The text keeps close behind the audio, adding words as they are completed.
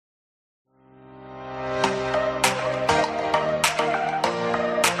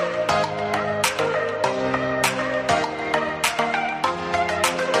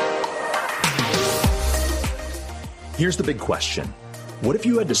Here's the big question. What if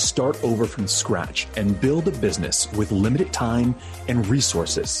you had to start over from scratch and build a business with limited time and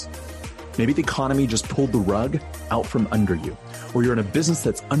resources? Maybe the economy just pulled the rug out from under you, or you're in a business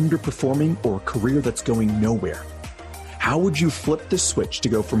that's underperforming or a career that's going nowhere. How would you flip the switch to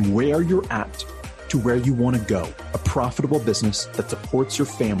go from where you're at to where you want to go? A profitable business that supports your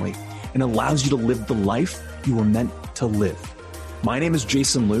family and allows you to live the life you were meant to live. My name is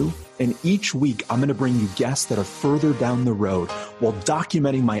Jason Liu, and each week I'm going to bring you guests that are further down the road while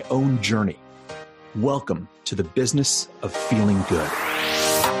documenting my own journey. Welcome to the business of feeling good.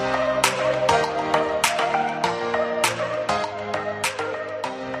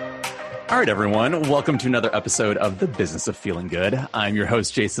 All right, everyone. Welcome to another episode of The Business of Feeling Good. I'm your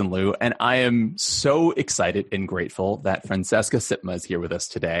host, Jason Liu, and I am so excited and grateful that Francesca Sipma is here with us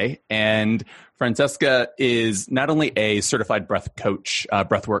today. And Francesca is not only a certified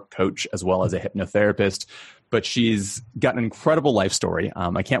breathwork coach, as well as a hypnotherapist, but she's got an incredible life story.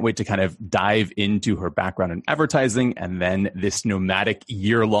 I can't wait to kind of dive into her background in advertising and then this nomadic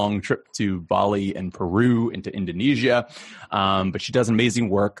year-long trip to Bali and Peru into Indonesia. But she does amazing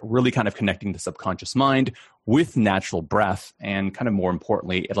work, really kind of connecting the subconscious mind with natural breath. And kind of more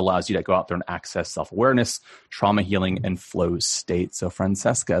importantly, it allows you to go out there and access self-awareness, trauma healing, and flow state. So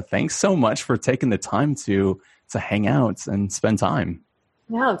Francesca, thanks so much for taking the time to hang out and spend time.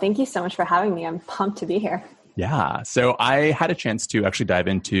 No, thank you so much for having me. I'm pumped to be here. Yeah. So I had a chance to actually dive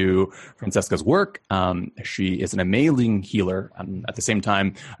into Francesca's work. She is an amazing healer, at the same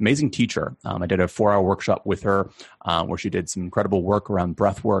time, amazing teacher. I did a 4-hour workshop with her where she did some incredible work around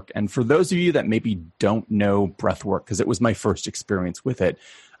breathwork. And for those of you that maybe don't know breathwork, because it was my first experience with it,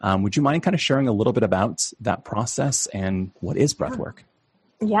 would you mind kind of sharing a little bit about that process and what is breathwork?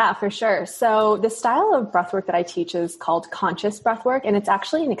 Yeah, for sure. So the style of breathwork that I teach is called conscious breathwork, and it's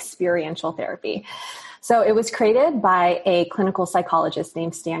actually an experiential therapy. So it was created by a clinical psychologist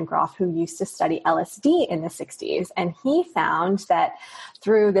named Stan Grof, who used to study LSD in the 60s. And he found that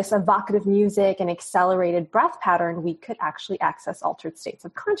through this evocative music and accelerated breath pattern, we could actually access altered states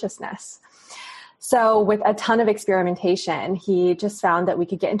of consciousness. So with a ton of experimentation, he just found that we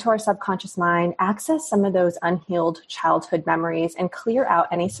could get into our subconscious mind, access some of those unhealed childhood memories, and clear out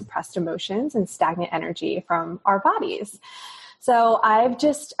any suppressed emotions and stagnant energy from our bodies. So I've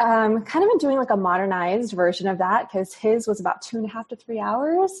just kind of been doing like a modernized version of that, because his was about 2.5 to 3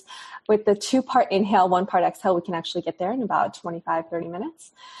 hours. With the 2-part inhale, 1-part exhale, we can actually get there in about 25, 30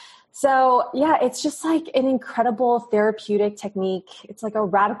 minutes. So yeah, it's just like an incredible therapeutic technique. It's like a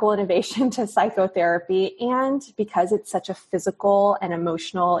radical innovation to psychotherapy. And because it's such a physical and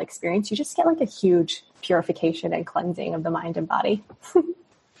emotional experience, you just get like a huge purification and cleansing of the mind and body.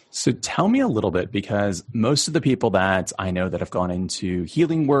 So tell me a little bit, because most of the people that I know that have gone into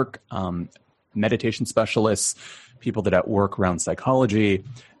healing work, meditation specialists, people that work around psychology,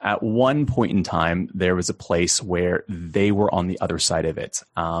 at one point in time, there was a place where they were on the other side of it.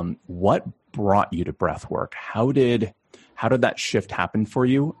 What brought you to breath work? How did that shift happen for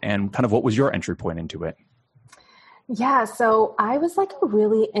you? And kind of what was your entry point into it? Yeah, so I was like a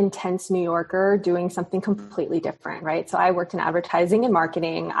really intense New Yorker doing something completely different, right? So I worked in advertising and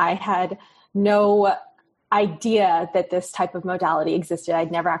marketing. I had no idea that this type of modality existed.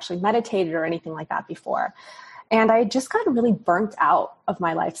 I'd never actually meditated or anything like that before. And I just got really burnt out of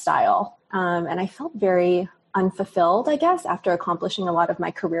my lifestyle. And I felt very unfulfilled, I guess, after accomplishing a lot of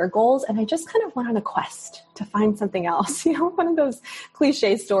my career goals. And I just kind of went on a quest to find something else, one of those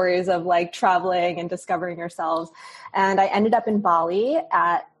cliche stories of like traveling and discovering yourselves. And I ended up in Bali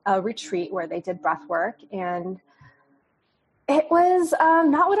at a retreat where they did breath work, and it was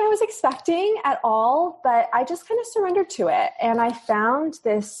not what I was expecting at all, but I just kind of surrendered to it. And I found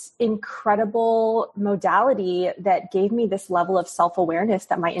this incredible modality that gave me this level of self-awareness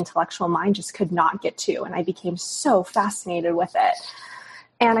that my intellectual mind just could not get to. And I became so fascinated with it.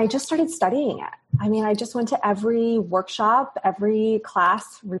 And I just started studying it. I mean, I just went to every workshop, every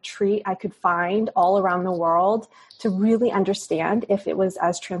class, retreat I could find all around the world to really understand if it was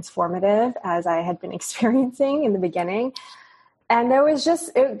as transformative as I had been experiencing in the beginning. And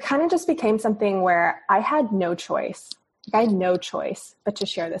it kind of just became something where I had no choice. I had no choice but to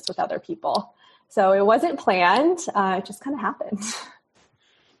share this with other people. So it wasn't planned. It just kind of happened.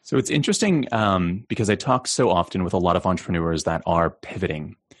 So it's interesting because I talk so often with a lot of entrepreneurs that are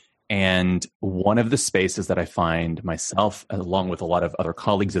pivoting. And one of the spaces that I find myself, along with a lot of other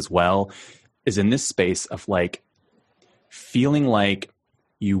colleagues as well, is in this space of like feeling like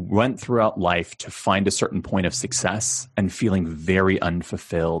you went throughout life to find a certain point of success and feeling very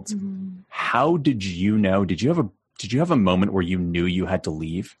unfulfilled. Mm-hmm. How did you know? Did you have a moment where you knew you had to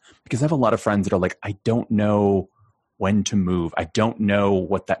leave? Because I have a lot of friends that are like, I don't know when to move. I don't know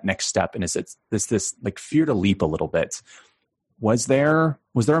what that next step, and it's this like fear to leap a little bit. Was there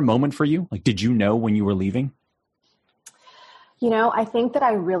a moment for you? Like, did you know when you were leaving? I think that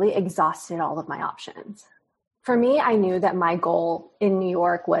I really exhausted all of my options. For me, I knew that my goal in New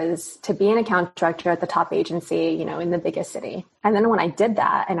York was to be an account director at the top agency, in the biggest city. And then when I did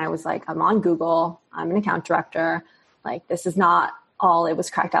that and I was like, I'm on Google, I'm an account director, like this is not all it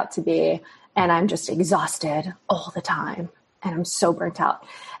was cracked out to be. And I'm just exhausted all the time. And I'm so burnt out.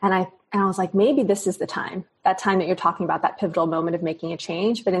 And I was like, maybe this is the time, that time that you're talking about, that pivotal moment of making a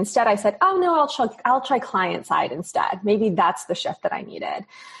change. But instead I said, oh no, I'll try client side instead. Maybe that's the shift that I needed.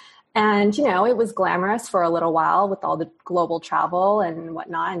 And, it was glamorous for a little while with all the global travel and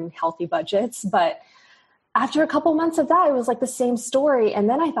whatnot and healthy budgets. But after a couple months of that, it was like the same story. And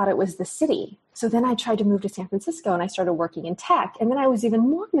then I thought it was the city. So then I tried to move to San Francisco and I started working in tech. And then I was even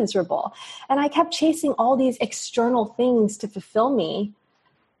more miserable. And I kept chasing all these external things to fulfill me.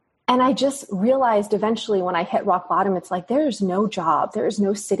 And I just realized eventually when I hit rock bottom, it's like, there is no job, there is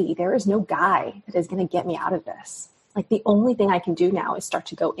no city, there is no guy that is going to get me out of this. Like the only thing I can do now is start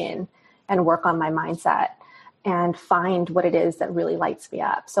to go in and work on my mindset and find what it is that really lights me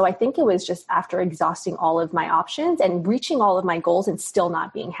up. So I think it was just after exhausting all of my options and reaching all of my goals and still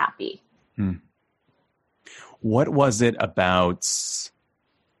not being happy. What was it about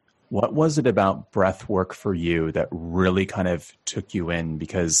breathwork for you that really kind of took you in?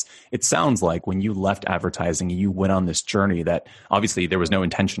 Because it sounds like when you left advertising, you went on this journey that obviously there was no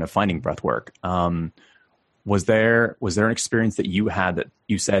intention of finding breathwork. Was there an experience that you had that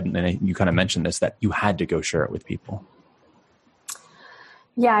you said, and you kind of mentioned this, that you had to go share it with people?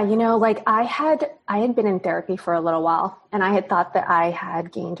 Yeah, like I had been in therapy for a little while, and I had thought that I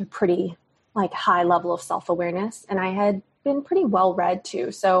had gained a pretty like high level of self-awareness, and I had been pretty well read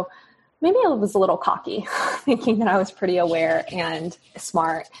too. So maybe I was a little cocky thinking that I was pretty aware and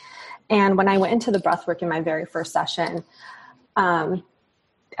smart. And when I went into the breathwork in my very first session,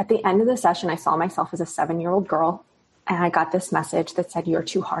 at the end of the session, I saw myself as a 7-year-old girl, and I got this message that said, you're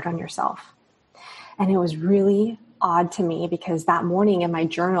too hard on yourself. And it was really odd to me because that morning in my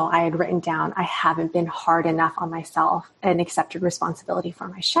journal, I had written down, I haven't been hard enough on myself and accepted responsibility for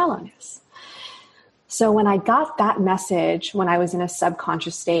my shallowness. So when I got that message when I was in a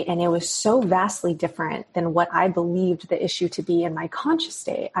subconscious state, and it was so vastly different than what I believed the issue to be in my conscious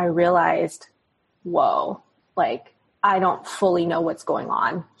state, I realized, whoa, like I don't fully know what's going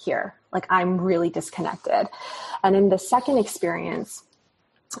on here. Like I'm really disconnected. And in the second experience,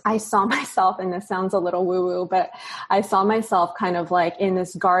 I saw myself, and this sounds a little woo-woo, but I saw myself kind of like in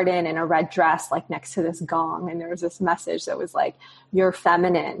this garden in a red dress, like next to this gong. And there was this message that was like, you're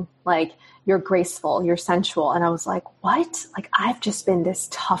feminine, like you're graceful, you're sensual. And I was like, what? Like I've just been this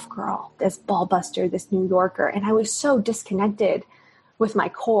tough girl, this ball buster, this New Yorker. And I was so disconnected with my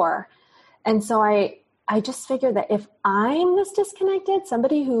core. And so I just figured that if I'm this disconnected,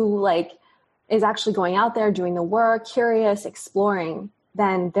 somebody who like is actually going out there doing the work, curious, exploring,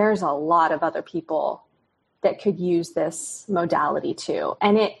 then there's a lot of other people that could use this modality too.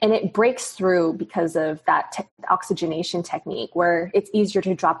 And it breaks through because of that oxygenation technique where it's easier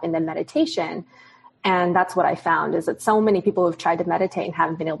to drop into meditation. And that's what I found is that so many people who've tried to meditate and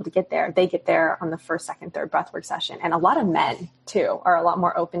haven't been able to get there, they get there on the first, second, third breathwork session. And a lot of men too are a lot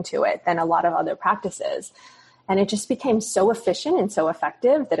more open to it than a lot of other practices. And it just became so efficient and so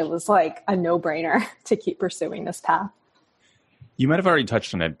effective that it was like a no-brainer to keep pursuing this path. You might have already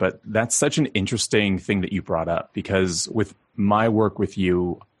touched on it, but that's such an interesting thing that you brought up, because with my work with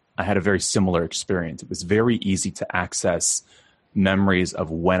you, I had a very similar experience. It was very easy to access memories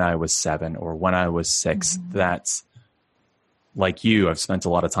of when I was 7 or when I was 6. Mm-hmm. That's like you, I've spent a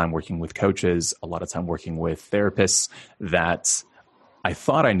lot of time working with coaches, a lot of time working with therapists, that I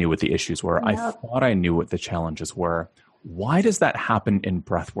thought I knew what the issues were. Yep. I thought I knew what the challenges were. Why does that happen in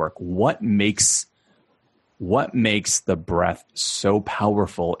breathwork? What makes the breath so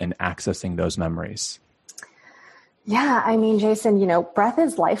powerful in accessing those memories? Yeah, I mean, Jason, breath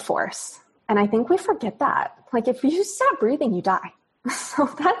is life force. And I think we forget that. Like if you stop breathing, you die. So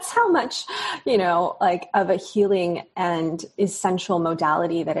that's how much, like of a healing and essential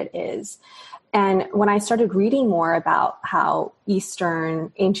modality that it is. And when I started reading more about how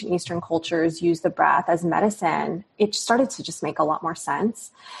ancient Eastern cultures use the breath as medicine, it started to just make a lot more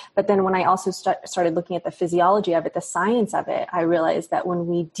sense. But then when I also started looking at the physiology of it, the science of it, I realized that when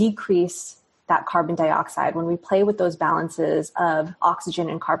we decrease that carbon dioxide, when we play with those balances of oxygen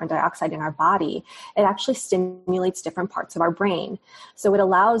and carbon dioxide in our body, it actually stimulates different parts of our brain. So it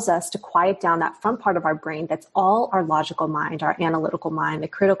allows us to quiet down that front part of our brain that's all our logical mind, our analytical mind, the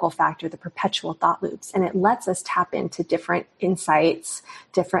critical factor, the perpetual thought loops. And it lets us tap into different insights,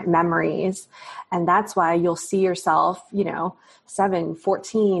 different memories. And that's why you'll see yourself, 7,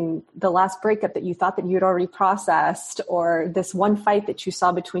 14, the last breakup that you thought that you'd already processed, or this one fight that you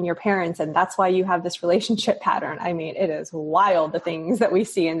saw between your parents, and that's why you have this relationship pattern. I mean, it is wild, the things that we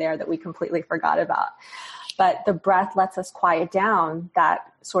see in there that we completely forgot about. But the breath lets us quiet down that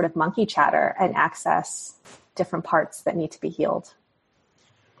sort of monkey chatter and access different parts that need to be healed.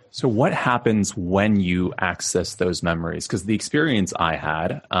 So what happens when you access those memories? Because the experience I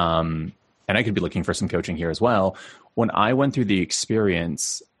had, and I could be looking for some coaching here as well, when I went through the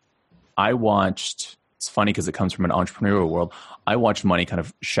experience, I watched, it's funny because it comes from an entrepreneurial world, I watched money kind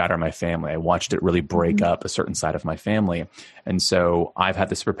of shatter my family. I watched it really break up a certain side of my family. And so I've had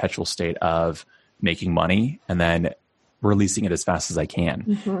this perpetual state of making money and then releasing it as fast as I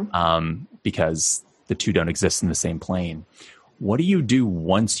can, because the two don't exist in the same plane. What do you do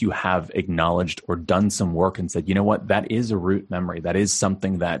once you have acknowledged or done some work and said, you know what, that is a root memory. That is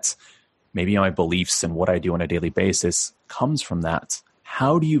something that maybe my beliefs and what I do on a daily basis comes from that.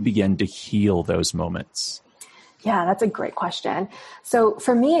 How do you begin to heal those moments? Yeah, that's a great question. So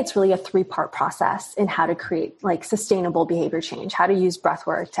for me, it's really a 3-part process in how to create sustainable behavior change, how to use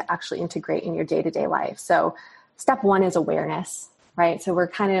breathwork to actually integrate in your day-to-day life. So step 1 is awareness, right? So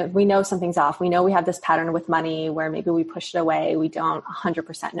we know something's off. We know we have this pattern with money where maybe we push it away. We don't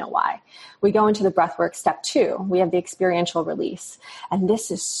 100% know why. We go into the breathwork step 2. We have the experiential release. And this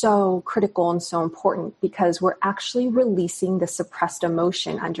is so critical and so important because we're actually releasing the suppressed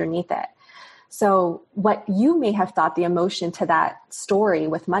emotion underneath it. So what you may have thought the emotion to that story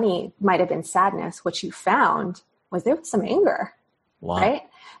with money might have been sadness. What you found was there was some anger, right?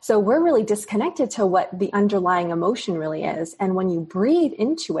 So we're really disconnected to what the underlying emotion really is. And when you breathe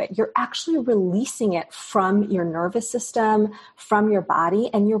into it, you're actually releasing it from your nervous system, from your body,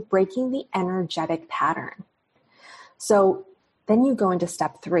 and you're breaking the energetic pattern. So then you go into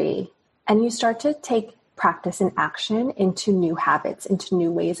step 3 and you start to take practice and action into new habits, into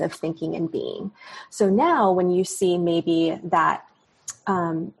new ways of thinking and being. So now when you see maybe that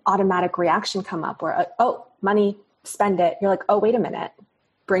automatic reaction come up where, money, spend it, you're like, oh, wait a minute.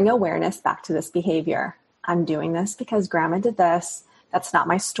 Bring awareness back to this behavior. I'm doing this because grandma did this. That's not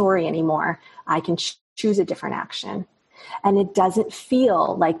my story anymore. I can choose a different action. And it doesn't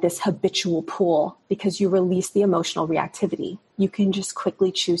feel like this habitual pull because you release the emotional reactivity. You can just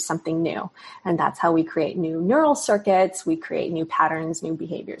quickly choose something new. And that's how we create new neural circuits. We create new patterns, new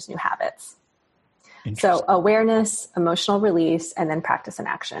behaviors, new habits. So awareness, emotional release, and then practice and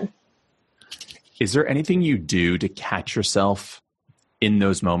action. Is there anything you do to catch yourself in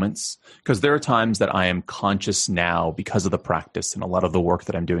those moments? Because there are times that I am conscious now because of the practice and a lot of the work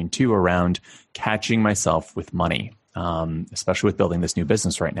that I'm doing too around catching myself with money, especially with building this new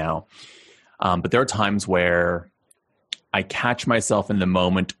business right now. But there are times where I catch myself in the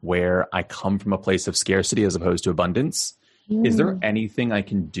moment where I come from a place of scarcity as opposed to abundance. Is there anything I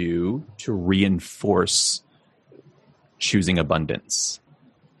can do to reinforce choosing abundance?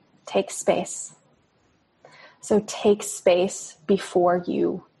 Take space. So take space before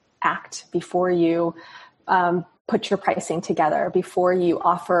you act, before you put your pricing together, before you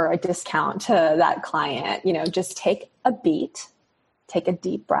offer a discount to that client. Just take a beat, take a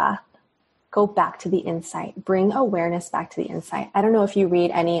deep breath, go back to the insight, bring awareness back to the insight. I don't know if you read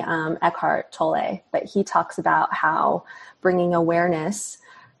any Eckhart Tolle, but he talks about how bringing awareness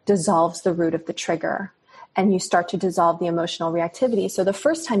dissolves the root of the trigger and you start to dissolve the emotional reactivity. So the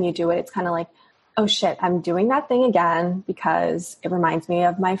first time you do it, it's kind of like, oh shit, I'm doing that thing again because it reminds me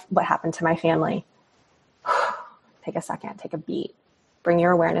of what happened to my family. Take a second, take a beat, bring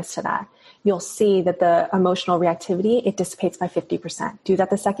your awareness to that. You'll see that the emotional reactivity, it dissipates by 50%. Do that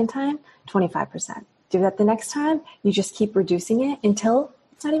the second time, 25%. Do that the next time, you just keep reducing it until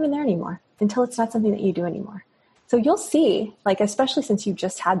it's not even there anymore, until it's not something that you do anymore. So you'll see, especially since you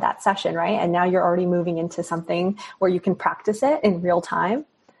just had that session, right? And now you're already moving into something where you can practice it in real time.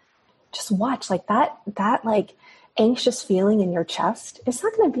 Just watch that anxious feeling in your chest. It's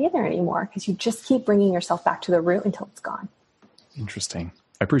not going to be there anymore because you just keep bringing yourself back to the root until it's gone. Interesting.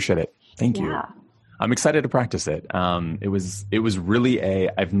 I appreciate it. Thank you. I'm excited to practice it. It was really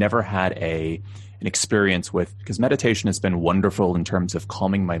I've never had an experience with, because meditation has been wonderful in terms of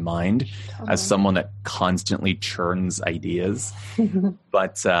calming my mind as someone that constantly churns ideas.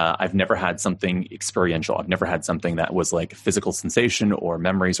 But I've never had something experiential. I've never had something that was like physical sensation or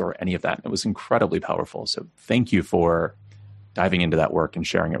memories or any of that. It was incredibly powerful. So thank you for diving into that work and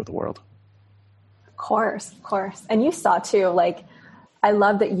sharing it with the world. Of course. And you saw too, like, I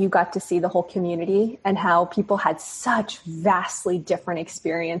love that you got to see the whole community and how people had such vastly different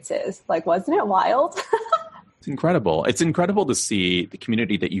experiences. Like, wasn't it wild? It's incredible. It's incredible to see the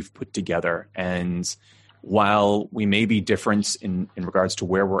community that you've put together. And while we may be different in regards to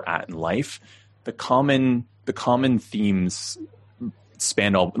where we're at in life, the common themes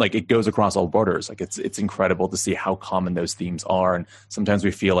span all, like, it goes across all borders. Like, it's incredible to see how common those themes are. And sometimes we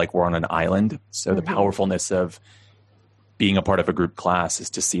feel like we're on an island. So the powerfulness of being a part of a group class is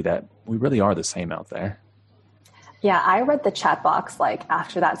to see that we really are the same out there. Yeah, I read the chat box like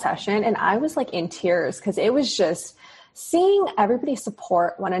after that session and I was like in tears because it was just seeing everybody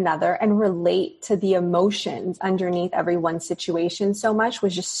support one another and relate to the emotions underneath everyone's situation so much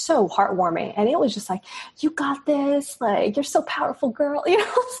was just so heartwarming. And it was just like, you got this, like, you're so powerful, girl. You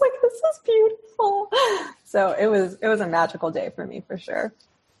know, it's like, this is beautiful. So it was a magical day for me for sure.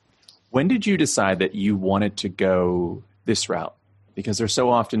 When did you decide that you wanted to go this route? Because there's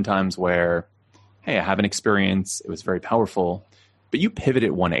so often times where, hey, I have an experience, it was very powerful, but you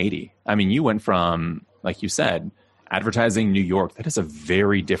pivoted 180. I mean, you went from, like you said, advertising New York, that is a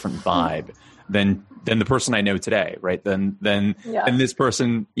very different vibe than the person I know today, right? Than this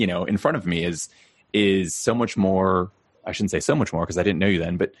person, you know, in front of me is so much more, I shouldn't say so much more because I didn't know you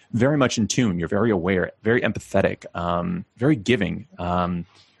then, but very much in tune. You're very aware, very empathetic, very giving.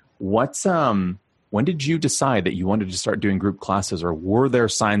 When did you decide that you wanted to start doing group classes, or were there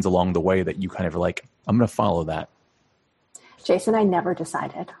signs along the way that you kind of were like, I'm going to follow that? Jason, I never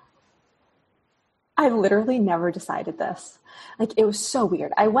decided. I literally never decided this. Like, it was so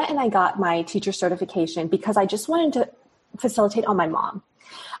weird. I went and I got my teacher certification because I just wanted to facilitate on my mom.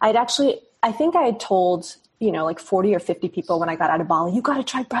 I think I had told, you know, like 40 or 50 people when I got out of Bali, you got to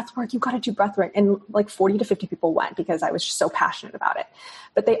try breathwork. You got to do breathwork. And like 40 to 50 people went because I was just so passionate about it.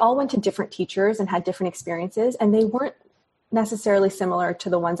 But they all went to different teachers and had different experiences. And they weren't necessarily similar to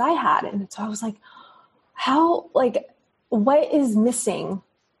the ones I had. And so I was like, what is missing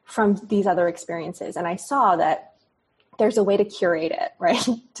from these other experiences? And I saw that there's a way to curate it, right?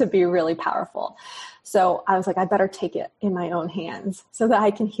 To be really powerful. So I was like, I better take it in my own hands so that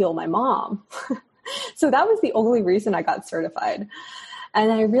I can heal my mom. So that was the only reason I got certified.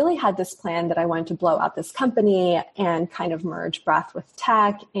 And I really had this plan that I wanted to blow out this company and kind of merge breath with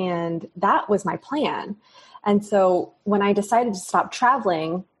tech. And that was my plan. And so when I decided to stop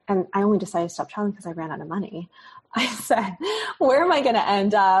traveling, and I only decided to stop traveling because I ran out of money, I said, where am I going to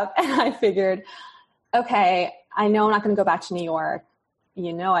end up? And I figured, okay, I know I'm not going to go back to New York.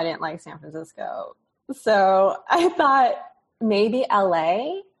 You know, I didn't like San Francisco. So I thought maybe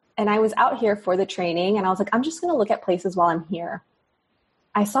LA. And I was out here for the training and I was like, I'm just going to look at places while I'm here.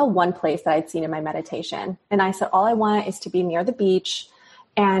 I saw one place that I'd seen in my meditation. And I said, all I want is to be near the beach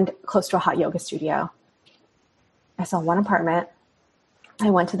and close to a hot yoga studio. I saw one apartment. I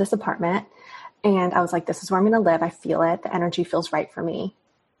went to this apartment and I was like, this is where I'm going to live. I feel it. The energy feels right for me.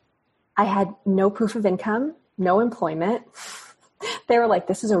 I had no proof of income, no employment. They were like,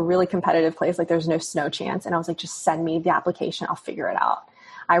 this is a really competitive place. Like, there's no snow chance. And I was like, just send me the application. I'll figure it out.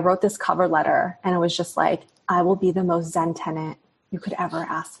 I wrote this cover letter and it was just like, I will be the most Zen tenant you could ever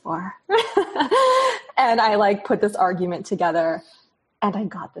ask for. And I like put this argument together and I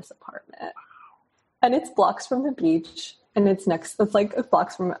got this apartment. And it's blocks from the beach and it's like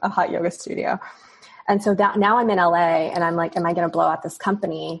blocks from a hot yoga studio. And so that now I'm in LA and I'm like, am I going to blow out this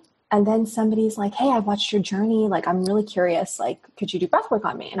company? And then somebody's like, hey, I've watched your journey. Like, I'm really curious. Like, could you do breathwork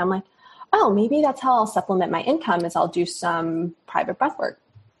on me? And I'm like, oh, maybe that's how I'll supplement my income is I'll do some private breathwork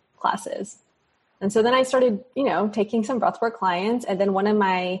classes. And so then I started, you know, taking some breathwork clients. And then one of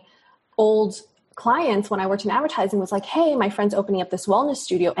my old clients when I worked in advertising was like, hey, my friend's opening up this wellness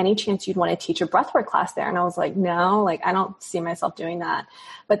studio. Any chance you'd want to teach a breathwork class there? And I was like, no, like, I don't see myself doing that.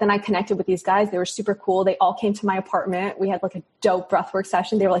 But then I connected with these guys. They were super cool. They all came to my apartment. We had like a dope breathwork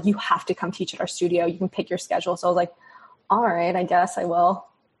session. They were like, you have to come teach at our studio. You can pick your schedule. So I was like, all right, I guess I will.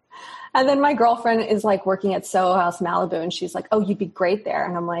 And then my girlfriend is like working at Soho House Malibu and she's like, oh, you'd be great there.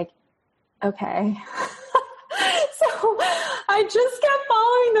 And I'm like, okay. So I just kept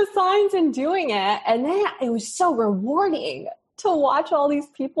following the signs and doing it. And then it was so rewarding to watch all these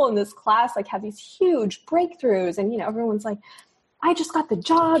people in this class, like have these huge breakthroughs. And, you know, everyone's like, I just got the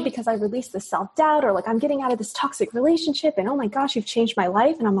job because I released the self-doubt, or like, I'm getting out of this toxic relationship and oh my gosh, you've changed my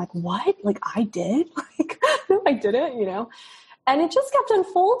life. And I'm like, what? Like I did? Like, no, I didn't, and it just kept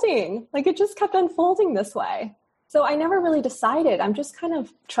unfolding. Like it just kept unfolding this way. So I never really decided. I'm just kind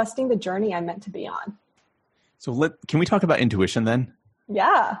of trusting the journey I'm meant to be on. So can we talk about intuition then?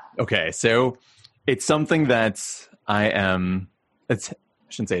 Yeah. Okay. So it's something that I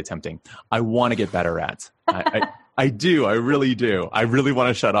shouldn't say attempting. I want to get better at. I do. I really do. I really want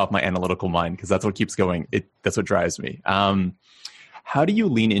to shut off my analytical mind because that's what keeps going. That's what drives me. How do you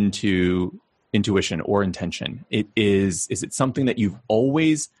lean into intuition or intention? Is it something that you've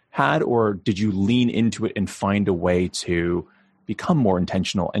always had, or did you lean into it and find a way to become more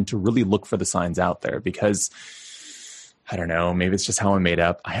intentional and to really look for the signs out there? Because I don't know, maybe it's just how I'm made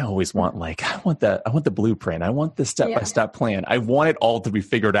up. I always want I want the blueprint. I want the step-by-step plan. I want it all to be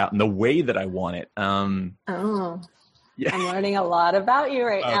figured out in the way that I want it. Yeah. I'm learning a lot about you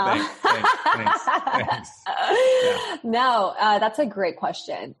right now. Thanks. Yeah. No, that's a great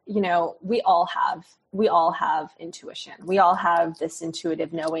question. We all have intuition. We all have this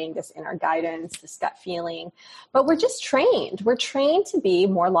intuitive knowing, this inner guidance, this gut feeling, but we're just trained. We're trained to be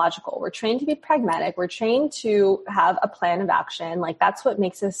more logical. We're trained to be pragmatic. We're trained to have a plan of action. Like that's what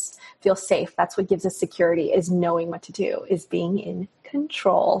makes us feel safe. That's what gives us security, is knowing what to do, is being in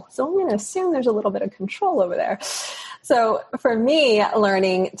control. So I'm going to assume there's a little bit of control over there. So for me,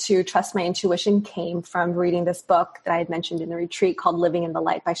 learning to trust my intuition came from reading this book that I had mentioned in the retreat called Living in the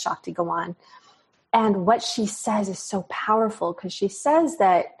Light by Shakti Gawan. And what she says is so powerful, because she says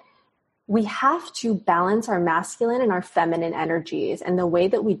that we have to balance our masculine and our feminine energies. And the way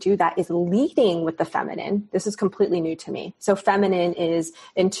that we do that is leading with the feminine. This is completely new to me. So feminine is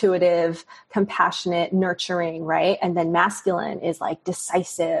intuitive, compassionate, nurturing, right? And then masculine is like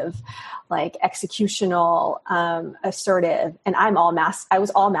decisive, like executional, assertive. And I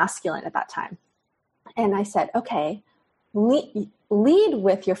was all masculine at that time. And I said, okay, lead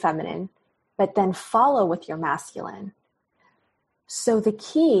with your feminine, but then follow with your masculine. So the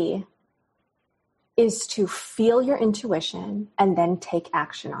key is to feel your intuition and then take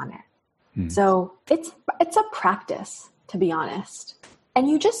action on it. So it's a practice, to be honest. And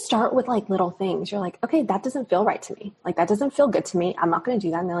you just start with like little things. You're like, okay, that doesn't feel right to me. Like that doesn't feel good to me. I'm not going to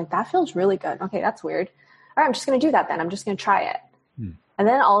do that. And they're like, that feels really good. Okay, that's weird. All right, I'm just going to do that then. I'm just going to try it. And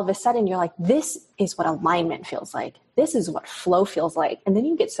then all of a sudden you're like, this is what alignment feels like. This is what flow feels like. And then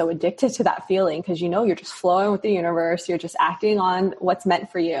you get so addicted to that feeling because you're just flowing with the universe. You're just acting on what's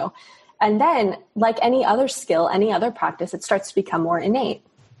meant for you. And then, like any other skill, any other practice, it starts to become more innate.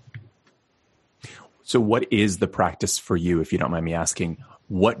 So what is the practice for you, if you don't mind me asking?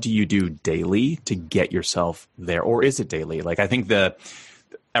 What do you do daily to get yourself there? Or is it daily? Like, I think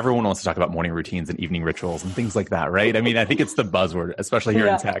everyone wants to talk about morning routines and evening rituals and things like that, right? I mean, I think it's the buzzword, especially here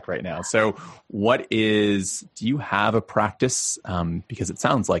in tech right now. So do you have a practice? Because it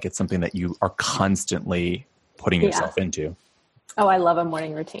sounds like it's something that you are constantly putting yourself into. Oh, I love a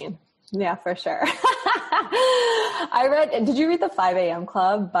morning routine. Yeah, for sure. Did you read the 5 a.m.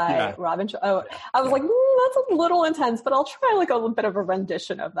 Club by Robin? Oh, I was like, that's a little intense, but I'll try like a bit of a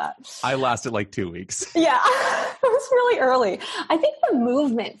rendition of that. I lasted like 2 weeks. Yeah, it was really early. I think the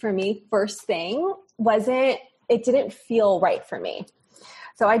movement for me, first thing, it didn't feel right for me.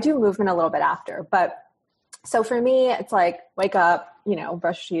 So I do movement a little bit after, but so for me, it's like, wake up,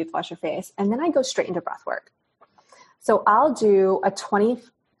 brush your teeth, wash your face, and then I go straight into breath work. So I'll do a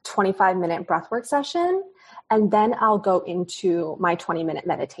 25-minute breathwork session, and then I'll go into my 20-minute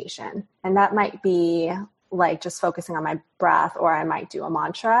meditation. And that might be like just focusing on my breath, or I might do a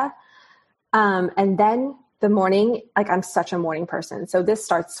mantra. And then the morning, like I'm such a morning person. So this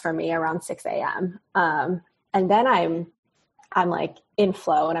starts for me around 6 a.m. And then I'm like in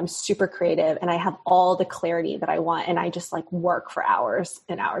flow and I'm super creative and I have all the clarity that I want. And I just like work for hours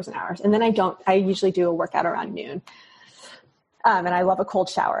and hours and hours. And then I usually do a workout around noon. And I love a cold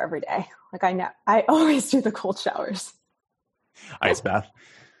shower every day. Like I always do the cold showers. Ice bath.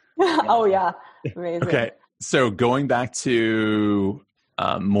 Oh yeah. Amazing. Okay. So going back to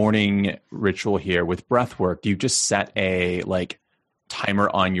morning ritual here with breath work, do you just set a timer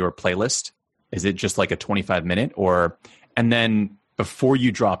on your playlist? Is it just like a 25-minute and then before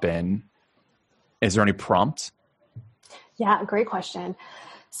you drop in, is there any prompt? Yeah. Great question.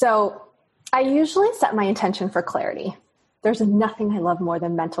 So I usually set my intention for clarity. There's nothing I love more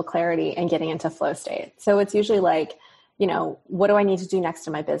than mental clarity and getting into flow state. So it's usually like, what do I need to do next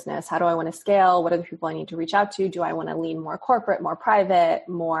in my business? How do I want to scale? What are the people I need to reach out to? Do I want to lean more corporate, more private,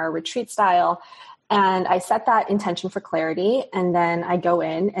 more retreat style? And I set that intention for clarity. And then I go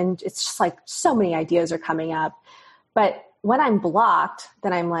in and it's just like so many ideas are coming up. But when I'm blocked,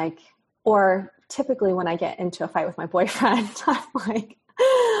 then I'm like, or typically when I get into a fight with my boyfriend, I'm like,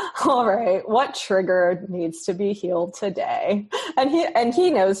 all right, what trigger needs to be healed today? And he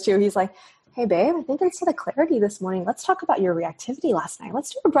knows too. He's like, hey babe, I think instead of clarity this morning, let's talk about your reactivity last night.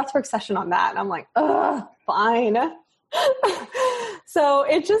 Let's do a breathwork session on that. And I'm like, fine. So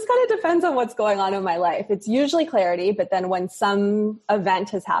it just kind of depends on what's going on in my life. It's usually clarity, but then when some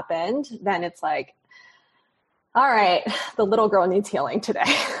event has happened, then it's like, all right, the little girl needs healing today.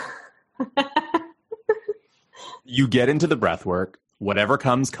 You get into the breath work, whatever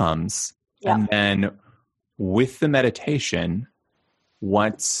comes. Yeah. And then with the meditation,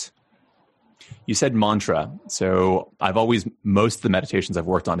 you said mantra. So most of the meditations I've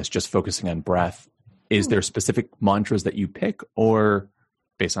worked on is just focusing on breath. Is there specific mantras that you pick or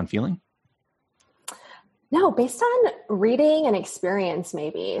based on feeling? No, based on reading and experience,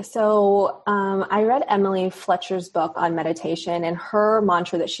 maybe. So I read Emily Fletcher's book on meditation, and her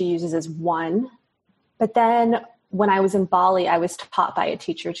mantra that she uses is one. But then when I was in Bali, I was taught by a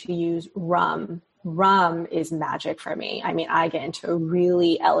teacher to use rum. Rum is magic for me. I mean, I get into a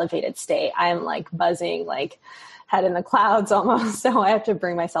really elevated state. I'm like buzzing, like head in the clouds almost. So I have to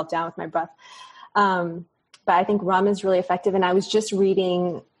bring myself down with my breath. But I think rum is really effective. And I was just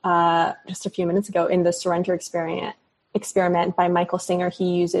reading just a few minutes ago in the Surrender Experiment by Michael Singer.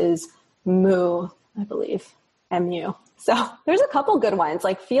 He uses mu, I believe, MU. So there's a couple good ones,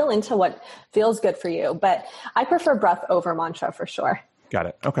 like feel into what feels good for you. But I prefer breath over mantra for sure. Got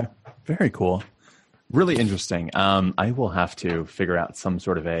it. Okay. Very cool. Really interesting. I will have to figure out some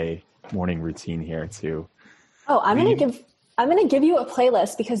sort of a morning routine here too. Oh, I'm going to give you a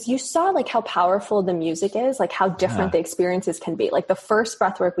playlist because you saw like how powerful the music is, like how different the experiences can be. Like the first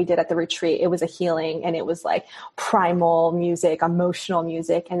breathwork we did at the retreat, it was a healing and it was like primal music, emotional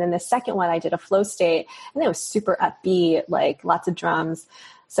music. And then the second one I did a flow state and it was super upbeat, like lots of drums.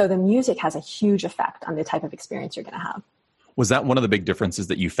 So the music has a huge effect on the type of experience you're going to have. Was that one of the big differences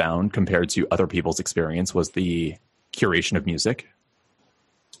that you found compared to other people's experience, was the curation of music?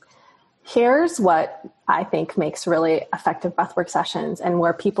 Here's what I think makes really effective breathwork sessions and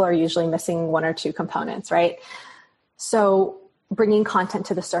where people are usually missing one or two components, right? So bringing content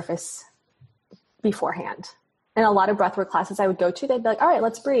to the surface beforehand. And a lot of breathwork classes I would go to, they'd be like, all right,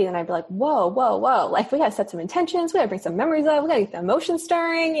 let's breathe. And I'd be like, whoa. Like we got to set some intentions. We got to bring some memories up. We got to get the emotions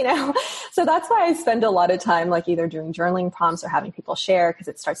stirring, So that's why I spend a lot of time like either doing journaling prompts or having people share because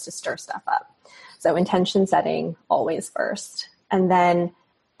it starts to stir stuff up. So intention setting always first. And then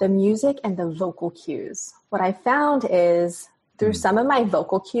the music and the vocal cues. What I found is through some of my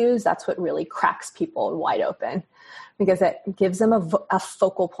vocal cues, that's what really cracks people wide open because it gives them a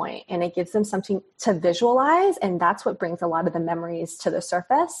focal point and it gives them something to visualize. And that's what brings a lot of the memories to the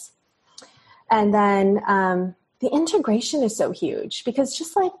surface. And then the integration is so huge because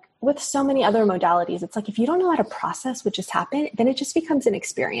just like with so many other modalities, it's like if you don't know how to process what just happened, then it just becomes an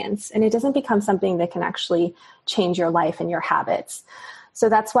experience and it doesn't become something that can actually change your life and your habits. So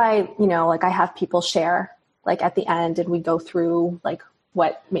that's why, like I have people share like at the end and we go through like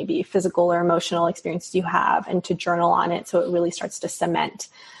what maybe physical or emotional experiences you have and to journal on it. So it really starts to cement.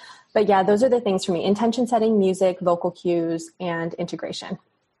 But yeah, those are the things for me: intention setting, music, vocal cues, and integration.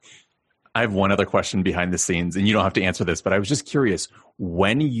 I have one other question behind the scenes, and you don't have to answer this, but I was just curious,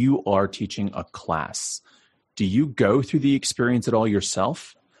 when you are teaching a class, do you go through the experience at all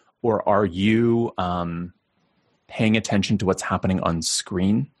yourself, or are you paying attention to what's happening on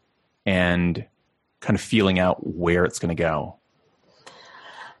screen and kind of feeling out where it's going to go?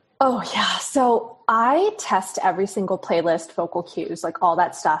 Oh yeah. So I test every single playlist, vocal cues, like all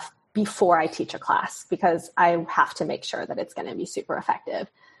that stuff before I teach a class because I have to make sure that it's going to be super effective.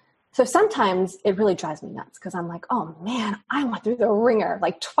 So sometimes it really drives me nuts because I'm like, oh man, I went through the ringer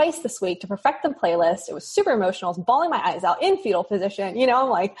like twice this week to perfect the playlist. It was super emotional. I was bawling my eyes out in fetal position. I'm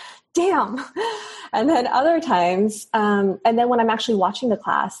like, damn. And then other times, and then when I'm actually watching the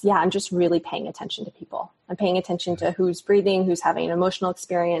class, I'm just really paying attention to people. I'm paying attention to who's breathing, who's having an emotional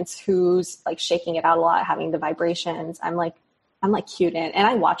experience, who's like shaking it out a lot, having the vibrations. I'm like cued in, and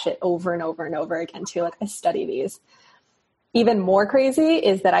I watch it over and over and over again too. Like I study these. Even more crazy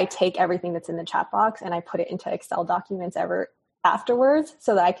is that I take everything that's in the chat box and I put it into Excel documents afterwards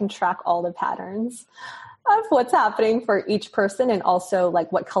so that I can track all the patterns of what's happening for each person and also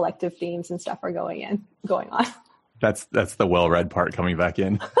like what collective themes and stuff are going on. That's the well-read part coming back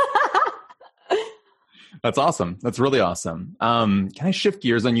in. That's awesome. That's really awesome. Can I shift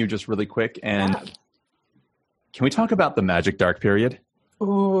gears on you just really quick? And can we talk about the magic dark period?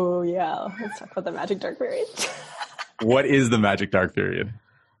 Oh yeah. Let's talk about the magic dark period. What is the magic dark period?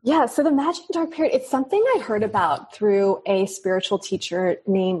 Yeah, so the magic dark period, it's something I heard about through a spiritual teacher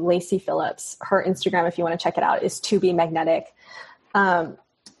named Lacey Phillips. Her Instagram, if you want to check it out, is To Be Magnetic. And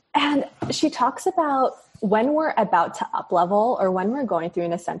she talks about when we're about to up level or when we're going through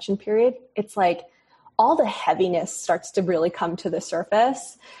an ascension period, it's like all the heaviness starts to really come to the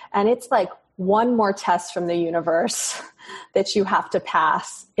surface. And it's like one more test from the universe that you have to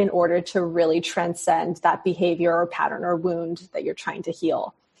pass in order to really transcend that behavior or pattern or wound that you're trying to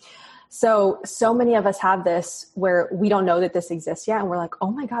heal. So many of us have this where we don't know that this exists yet. And we're like, oh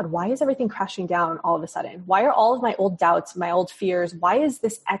my God, why is everything crashing down all of a sudden? Why are all of my old doubts, my old fears, why is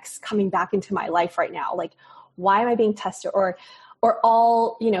this ex coming back into my life right now? Like, why am I being tested? Or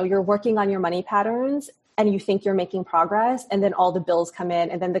all, you're working on your money patterns and you think you're making progress. And then all the bills come in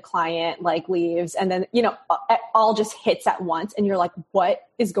and then the client like leaves. And then, it all just hits at once. And you're like, what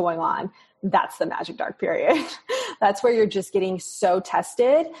is going on? That's the magic dark period. That's where you're just getting so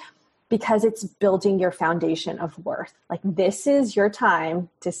tested, because it's building your foundation of worth. Like, this is your time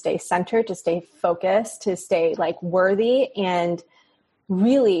to stay centered, to stay focused, to stay like worthy, and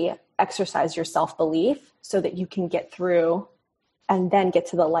really exercise your self-belief so that you can get through and then get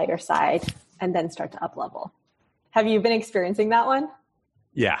to the lighter side and then start to up level. Have you been experiencing that one?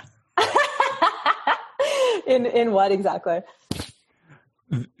 Yeah. In what exactly?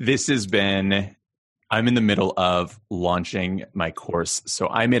 This has been... I'm in the middle of launching my course. So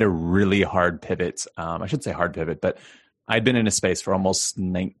I made a really hard pivot. I should say hard pivot, but I'd been in a space for almost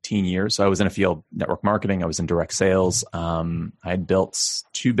 19 years. So I was in a field, network marketing. I was in direct sales. I had built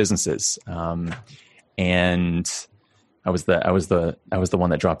 2 businesses. And I was the one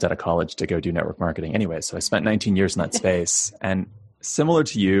that dropped out of college to go do network marketing anyway. So I spent 19 years in that space. And similar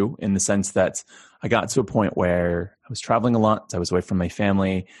to you in the sense that I got to a point where I was traveling a lot. I was away from my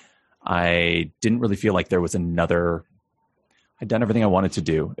family. I didn't really feel like there was I'd done everything I wanted to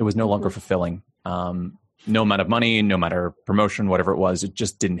do. It was no longer fulfilling. No amount of money, no matter promotion, whatever it was, it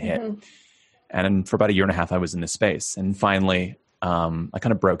just didn't hit. And for about a year and a half, I was in this space. And finally, I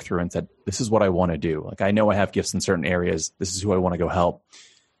kind of broke through and said, this is what I want to do. Like, I know I have gifts in certain areas. This is who I want to go help.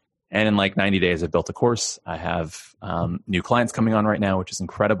 And in like 90 days, I built a course. I have new clients coming on right now, which is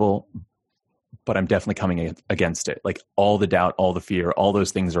incredible. But I'm definitely coming against it. Like, all the doubt, all the fear, all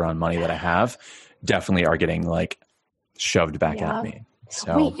those things around money that I have definitely are getting like shoved back at me.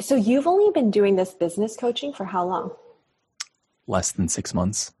 So, wait, so you've only been doing this business coaching for how long? Less than 6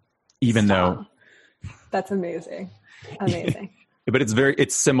 months, even though. That's amazing. Amazing. But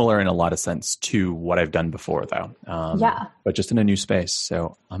it's similar in a lot of sense to what I've done before though. But just in a new space.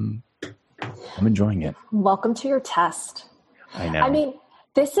 So I'm enjoying it. Welcome to your test. I know. I mean,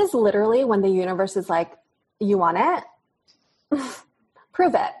 this is literally when the universe is like, you want it?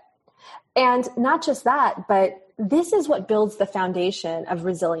 Prove it. And not just that, but this is what builds the foundation of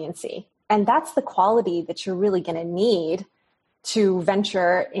resiliency. And that's the quality that you're really going to need to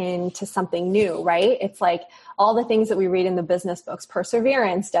venture into something new, right? It's like all the things that we read in the business books: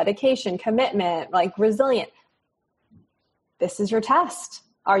 perseverance, dedication, commitment, like resilient. This is your test.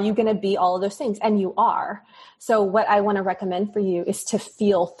 Are you going to be all of those things? And you are. So what I want to recommend for you is to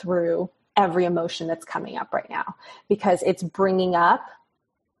feel through every emotion that's coming up right now, because it's bringing up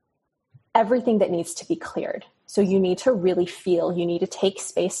everything that needs to be cleared. So you need to really feel. You need to take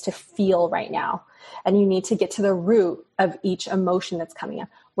space to feel right now. And you need to get to the root of each emotion that's coming up.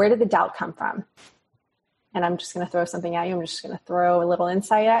 Where did the doubt come from? And I'm just going to throw something at you. I'm just going to throw a little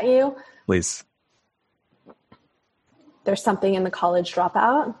insight at you. Please. There's something in the college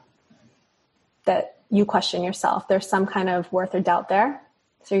dropout that you question yourself. There's some kind of worth or doubt there.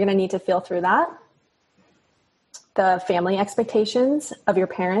 So you're going to need to feel through that. The family expectations of your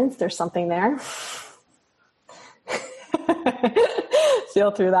parents, there's something there.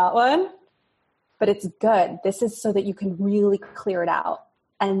 Feel through that one. But it's good. This is so that you can really clear it out.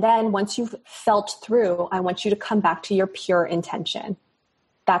 And then once you've felt through, I want you to come back to your pure intention.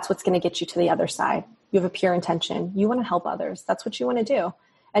 That's what's going to get you to the other side. You have a pure intention. You want to help others. That's what you want to do.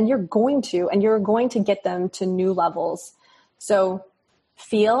 And you're going to get them to new levels. So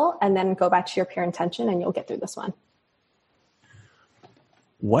feel, and then go back to your pure intention, and you'll get through this one.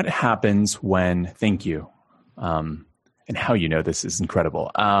 What happens when, thank you. And how you know this is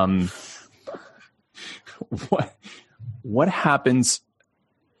incredible. What happens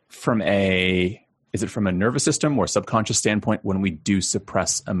is it from a nervous system or subconscious standpoint when we do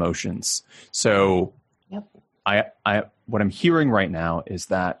suppress emotions? So yep. What I'm hearing right now is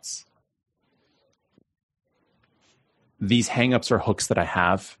that these hangups or hooks that I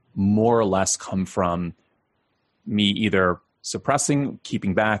have more or less come from me either suppressing,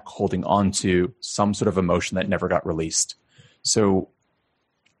 keeping back, holding on to some sort of emotion that never got released. So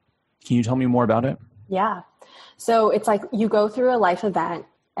Can you tell me more about it? Yeah. So it's like you go through a life event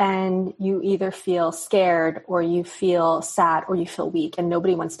and you either feel scared or you feel sad or you feel weak, and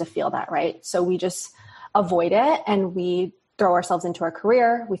nobody wants to feel that, right? So we just avoid it and we throw ourselves into our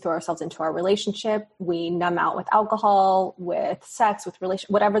career. We throw ourselves into our relationship. We numb out with alcohol, with sex, with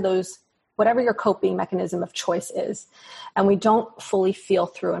whatever your coping mechanism of choice is. And we don't fully feel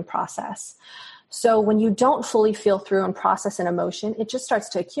through and process. So when you don't fully feel through and process an emotion, it just starts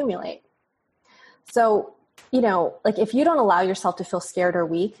to accumulate. So, like if you don't allow yourself to feel scared or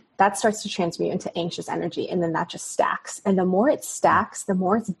weak, that starts to transmute into anxious energy. And then that just stacks. And the more it stacks, the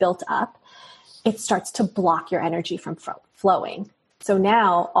more it's built up, it starts to block your energy from flowing. So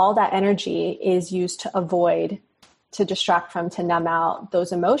now all that energy is used to avoid, to distract from, to numb out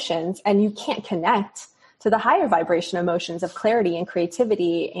those emotions. And you can't connect to the higher vibration emotions of clarity and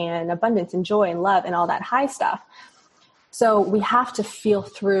creativity and abundance and joy and love and all that high stuff. So we have to feel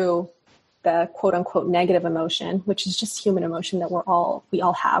through the quote unquote negative emotion, which is just human emotion that we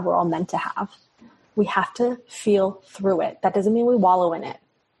all have, we're all meant to have. We have to feel through it. That doesn't mean we wallow in it.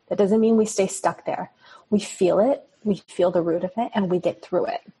 That doesn't mean we stay stuck there. We feel it, we feel the root of it, and we get through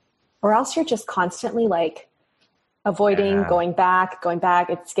it. Or else you're just constantly like avoiding, going back,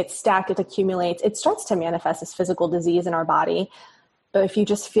 it gets stacked, it accumulates. It starts to manifest as physical disease in our body. But if you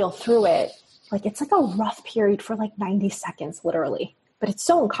just feel through it, like it's like a rough period for like 90 seconds, literally. But it's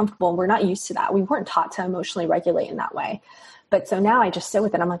so uncomfortable and we're not used to that. We weren't taught to emotionally regulate in that way. But so now I just sit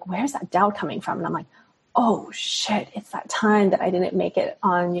with it. I'm like, where's that doubt coming from? And I'm like, oh shit, it's that time that I didn't make it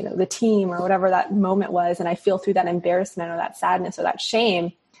on, the team or whatever that moment was. And I feel through that embarrassment or that sadness or that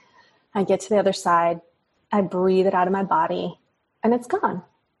shame. I get to the other side. I breathe it out of my body and it's gone.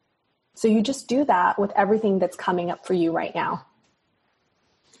 So you just do that with everything that's coming up for you right now.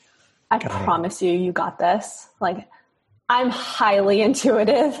 I promise you got this. Like, I'm highly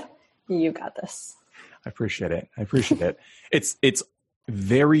intuitive. You got this. I appreciate it. It's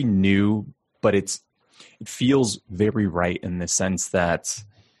very new, but it feels very right in the sense that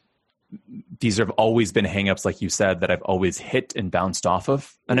these have always been hangups, like you said, that I've always hit and bounced off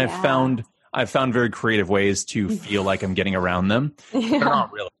of. And yeah. I've found very creative ways to feel like I'm getting around them. Yeah.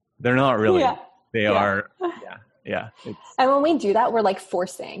 They're not really. Yeah. They are. Yeah. And when we do that, we're like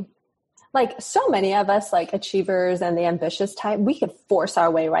forcing. Like so many of us, like achievers and the ambitious type, we could force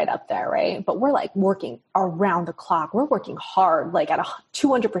our way right up there, right? But we're like working around the clock. We're working hard, like at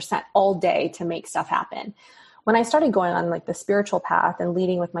 200% all day to make stuff happen. When I started going on like the spiritual path and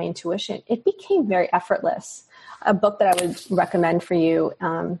leading with my intuition, it became very effortless. A book that I would recommend for you,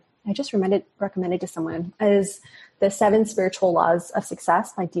 I just recommended to someone, is The 7 Spiritual Laws of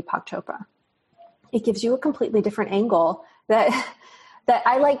Success by Deepak Chopra. It gives you a completely different angle that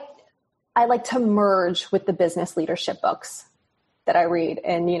I like to merge with the business leadership books that I read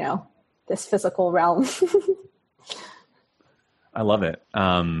in, this physical realm. I love it.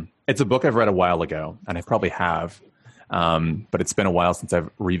 It's a book I've read a while ago, and I probably have, but it's been a while since I've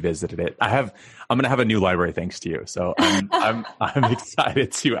revisited it. I'm going to have a new library thanks to you. So I'm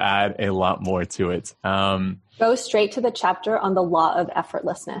excited to add a lot more to it. Go straight to the chapter on the law of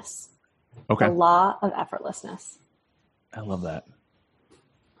effortlessness. Okay. The law of effortlessness. I love that.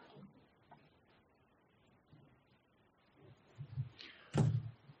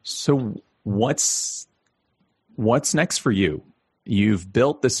 So what's next for you? You've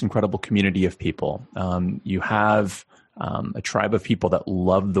built this incredible community of people. You have a tribe of people that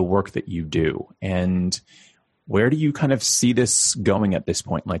love the work that you do. And where do you kind of see this going at this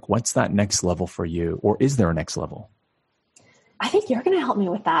point? Like, what's that next level for you? Or is there a next level? I think you're going to help me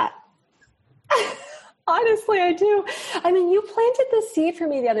with that. Honestly, I do. I mean, you planted the seed for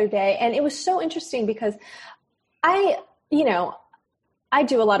me the other day, and it was so interesting because I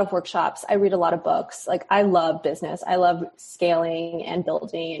do a lot of workshops. I read a lot of books. Like, I love business. I love scaling and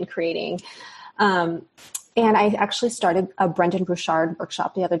building and creating. And I actually started a Brendan Burchard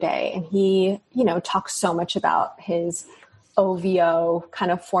workshop the other day, and he, talks so much about his OVO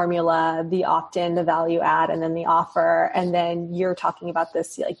kind of formula, the opt-in, the value add, and then the offer. And then you're talking about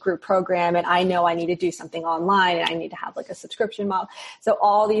this like group program, and I know I need to do something online and I need to have like a subscription model. So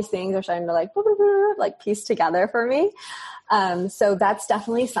all these things are starting to like piece together for me. So that's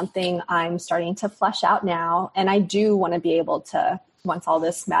definitely something I'm starting to flesh out now. And I do want to be able to, once all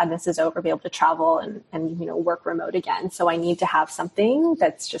this madness is over, be able to travel and work remote again. So I need to have something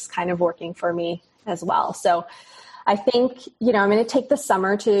that's just kind of working for me as well. So I think, I'm going to take the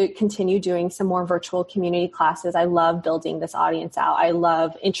summer to continue doing some more virtual community classes. I love building this audience out. I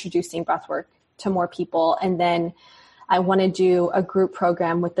love introducing breathwork to more people. And then I want to do a group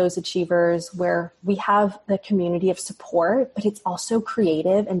program with those achievers where we have the community of support, but it's also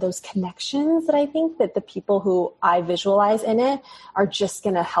creative, and those connections that I think that the people who I visualize in it are just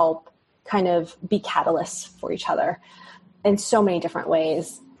going to help kind of be catalysts for each other in so many different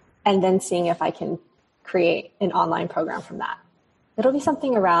ways. And then seeing if I can create an online program from that. It'll be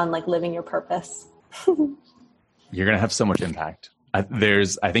something around like living your purpose. You're going to have so much impact. I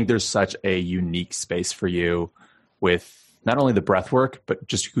think there's such a unique space for you with not only the breath work, but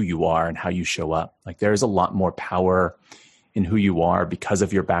just who you are and how you show up. Like there's a lot more power in who you are because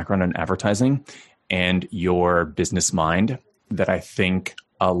of your background in advertising and your business mind that I think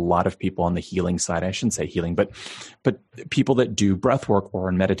a lot of people on the healing side, I shouldn't say healing, but people that do breath work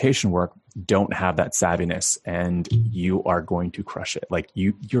or meditation work don't have that savviness, and you are going to crush it. Like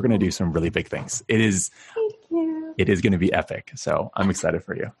you're going to do some really big things. It is going to be epic. So I'm excited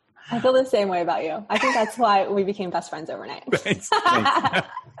for you. I feel the same way about you. I think that's why we became best friends overnight. Thanks.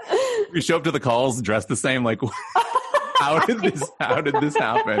 We show up to the calls dressed the same. Like, how did this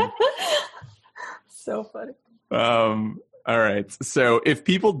happen? So funny. All right. So if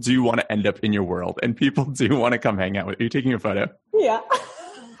people do want to end up in your world and people do want to come hang out with you, taking a photo? Yeah.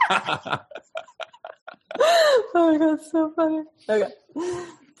 Oh my God, so funny. Okay.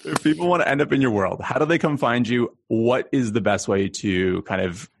 If people want to end up in your world, how do they come find you? What is the best way to kind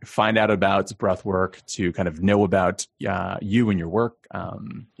of find out about breathwork, to kind of know about you and your work? How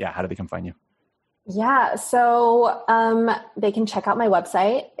do they come find you? Yeah, so they can check out my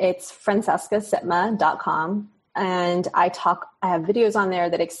website. It's francescasipma.com. And I have videos on there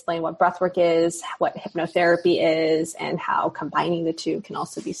that explain what breathwork is, what hypnotherapy is, and how combining the two can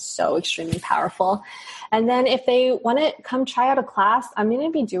also be so extremely powerful. And then if they want to come try out a class, I'm going to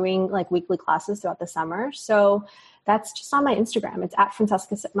be doing like weekly classes throughout the summer. So that's just on my Instagram. It's at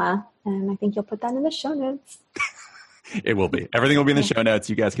Francesca Sipma. And I think you'll put that in the show notes. It will be. Everything will be in the show notes.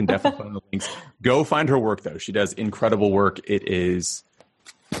 You guys can definitely find the links. Go find her work though. She does incredible work. It is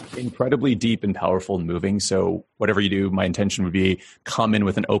incredibly deep and powerful and moving. So whatever you do, my intention would be come in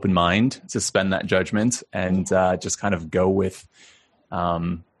with an open mind, suspend that judgment, and just kind of go with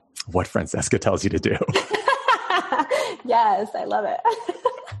what Francesca tells you to do. Yes, I love it.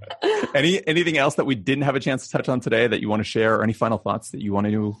 Anything else that we didn't have a chance to touch on today that you want to share, or any final thoughts that you want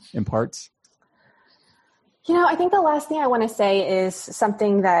to impart? I think the last thing I want to say is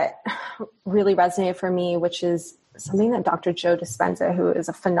something that really resonated for me, which is something that Dr. Joe Dispenza, who is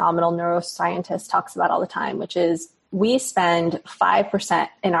a phenomenal neuroscientist, talks about all the time, which is we spend 5%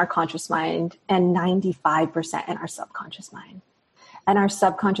 in our conscious mind and 95% in our subconscious mind. And our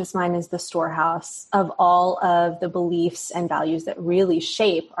subconscious mind is the storehouse of all of the beliefs and values that really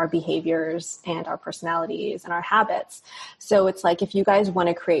shape our behaviors and our personalities and our habits. So it's like, if you guys want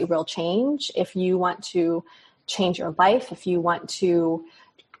to create real change, if you want to change your life, if you want to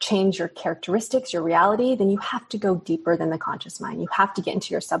change your characteristics, your reality, then you have to go deeper than the conscious mind. You have to get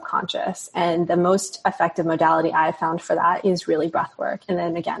into your subconscious. And the most effective modality I've found for that is really breath work. And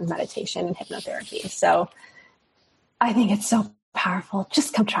then again, meditation and hypnotherapy. So I think it's so powerful.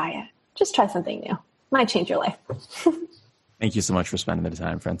 Just come try it. Just try something new. Might change your life. Thank you so much for spending the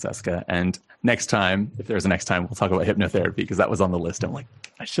time, Francesca. And next time, if there's a next time, we'll talk about hypnotherapy, because that was on the list. I'm like,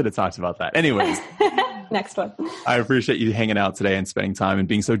 I should have talked about that. Anyways. Next one. I appreciate you hanging out today and spending time and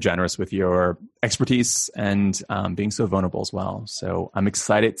being so generous with your expertise and being so vulnerable as well. So I'm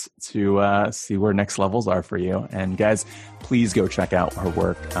excited to see where next levels are for you. And guys, please go check out her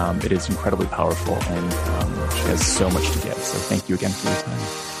work. It is incredibly powerful, and she has so much to give. So thank you again for your time.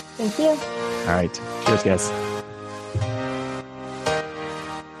 Thank you. All right. Cheers, guys.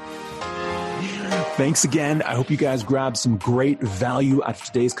 Thanks again. I hope you guys grabbed some great value out of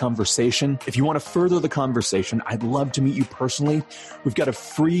today's conversation. If you want to further the conversation, I'd love to meet you personally. We've got a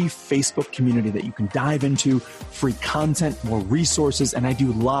free Facebook community that you can dive into, free content, more resources, and I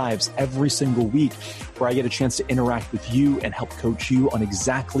do lives every single week where I get a chance to interact with you and help coach you on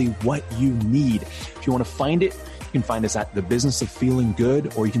exactly what you need. If you want to find it, you can find us at The Business of Feeling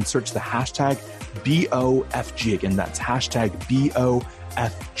Good, or you can search the hashtag BOFG. Again, that's hashtag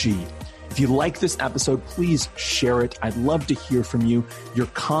BOFG. If you like this episode, please share it. I'd love to hear from you. Your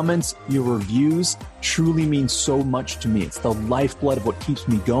comments, your reviews truly mean so much to me. It's the lifeblood of what keeps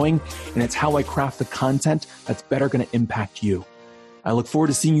me going, and it's how I craft the content that's better going to impact you. I look forward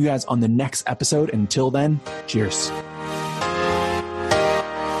to seeing you guys on the next episode. Until then, cheers.